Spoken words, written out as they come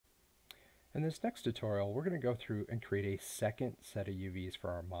In this next tutorial, we're going to go through and create a second set of UVs for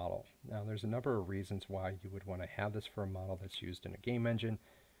our model. Now, there's a number of reasons why you would want to have this for a model that's used in a game engine.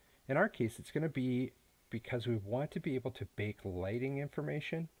 In our case, it's going to be because we want to be able to bake lighting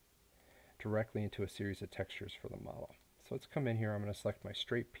information directly into a series of textures for the model. So let's come in here. I'm going to select my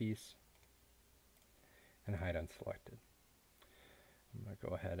straight piece and hide unselected. I'm going to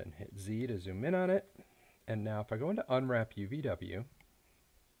go ahead and hit Z to zoom in on it. And now if I go into Unwrap UVW,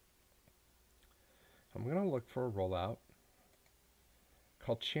 I'm going to look for a rollout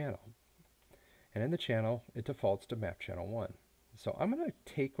called Channel. And in the channel, it defaults to Map Channel 1. So I'm going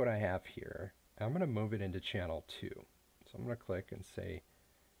to take what I have here, and I'm going to move it into Channel 2. So I'm going to click and say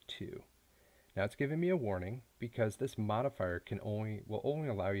 2. Now it's giving me a warning because this modifier will only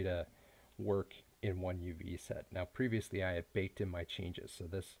allow you to work in one UV set. Now previously I had baked in my changes, so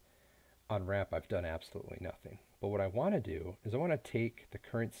this unwrap I've done absolutely nothing. But what I want to do is I want to take the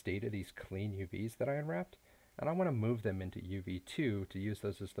current state of these clean UVs that I unwrapped, and I want to move them into UV2 to use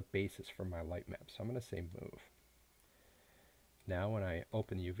those as the basis for my light map. So I'm going to say move. Now when I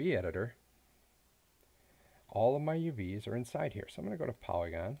open the UV editor, all of my UVs are inside here. So I'm going to go to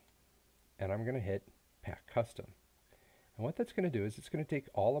Polygon, and I'm going to hit Pack Custom. And what that's going to do is it's going to take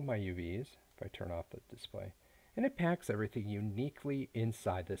all of my UVs, if I turn off the display, and it packs everything uniquely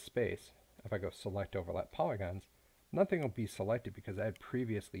inside this space. If I go Select Overlap Polygons, nothing will be selected because I had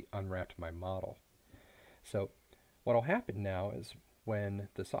previously unwrapped my model. So what will happen now is when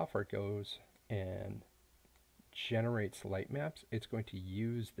the software goes and generates light maps, it's going to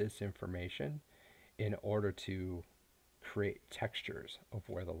use this information in order to create textures of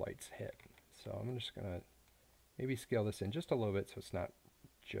where the lights hit. So I'm just going to maybe scale this in just a little bit so it's not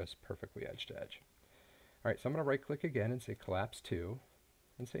just perfectly edge to edge. Alright, so I'm going to right click again and say Collapse to,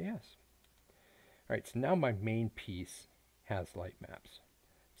 and say yes. Alright, so now my main piece has light maps.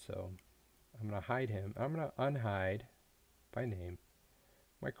 So I'm going to hide him. I'm going to unhide by name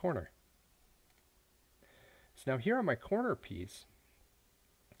my corner. So now here on my corner piece,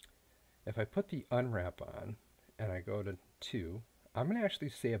 if I put the unwrap on and I go to 2, I'm going to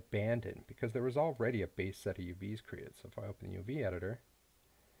actually say abandon because there was already a base set of UVs created. So if I open the UV editor,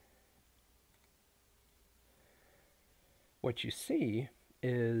 what you see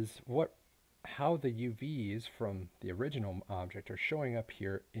is how the UVs from the original object are showing up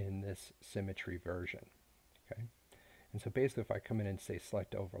here in this symmetry version. Okay, and so basically if I come in and say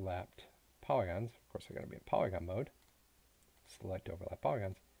select overlapped polygons, of course they're going to be in polygon mode, select overlap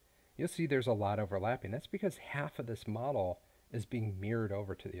polygons, you'll see there's a lot overlapping. That's because half of this model is being mirrored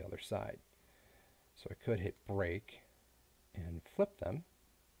over to the other side. So I could hit break and flip them,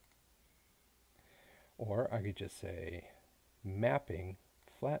 or I could just say mapping,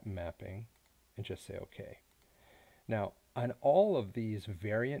 flatten mapping, and just say OK. Now, on all of these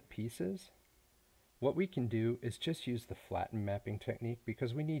variant pieces, what we can do is just use the flatten mapping technique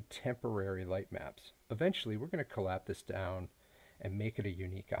because we need temporary light maps. Eventually, we're going to collapse this down and make it a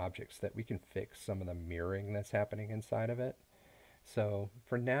unique object so that we can fix some of the mirroring that's happening inside of it. So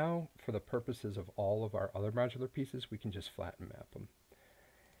for now, for the purposes of all of our other modular pieces, we can just flatten map them.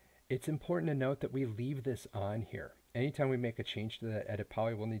 It's important to note that we leave this on here. Anytime we make a change to that edit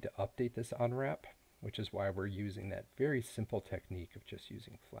poly, we'll need to update this unwrap, which is why we're using that very simple technique of just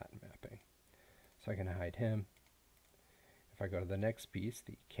using flatten mapping. So I can hide him. If I go to the next piece,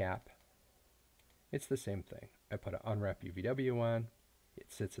 the cap, it's the same thing. I put an unwrap UVW on, it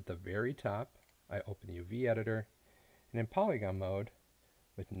sits at the very top, I open the UV editor, and in polygon mode,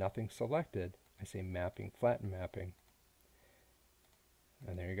 with nothing selected, I say mapping, flatten mapping,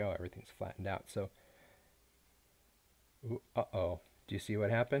 and there you go, everything's flattened out. So, do you see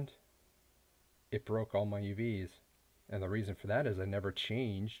what happened? It broke all my UVs, and the reason for that is I never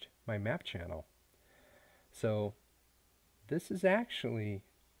changed my map channel. So this is actually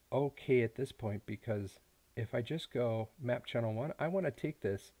okay at this point because if I just go map channel 1, I want to take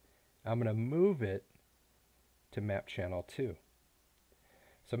this, I'm going to move it to map channel 2.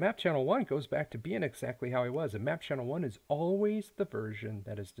 So map channel 1 goes back to being exactly how it was, and map channel 1 is always the version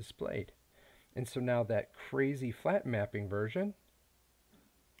that is displayed. And so now that crazy flat mapping version,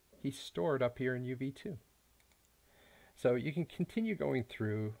 he's stored up here in UV2. So you can continue going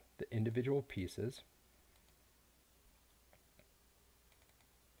through the individual pieces.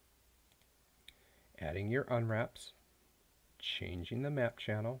 Adding your unwraps, changing the map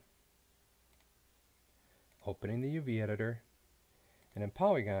channel, opening the UV editor, and in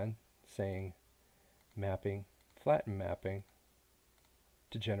Polygon saying mapping, flatten mapping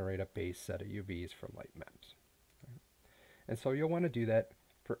to generate a base set of UVs for light maps. And so you'll want to do that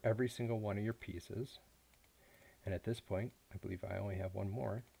for every single one of your pieces. And at this point, I believe I only have one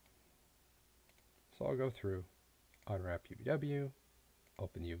more. So I'll go through, unwrap UVW,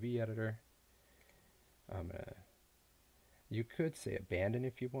 open the UV editor. You could say abandon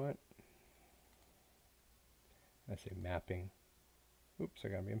if you want. I say mapping. Oops, I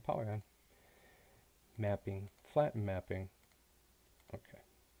gotta be in polygon. Mapping, flatten mapping. Okay.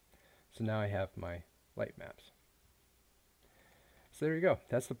 So now I have my light maps. So there you go.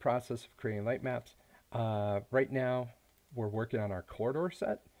 That's the process of creating light maps. Right now, we're working on our corridor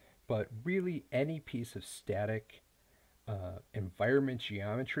set, but really any piece of static environment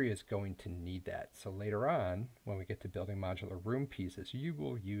geometry is going to need that. So later on, when we get to building modular room pieces, you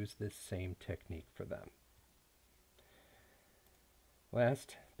will use this same technique for them.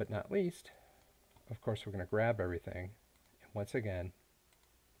 Last but not least, of course, we're going to grab everything. And once again,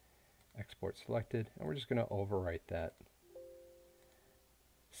 export selected, and we're just going to overwrite that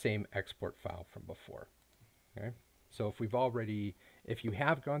same export file from before. Okay? So if you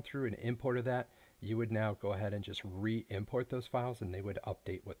have gone through and imported that, you would now go ahead and just re-import those files, and they would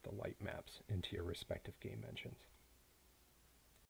update with the light maps into your respective game engines.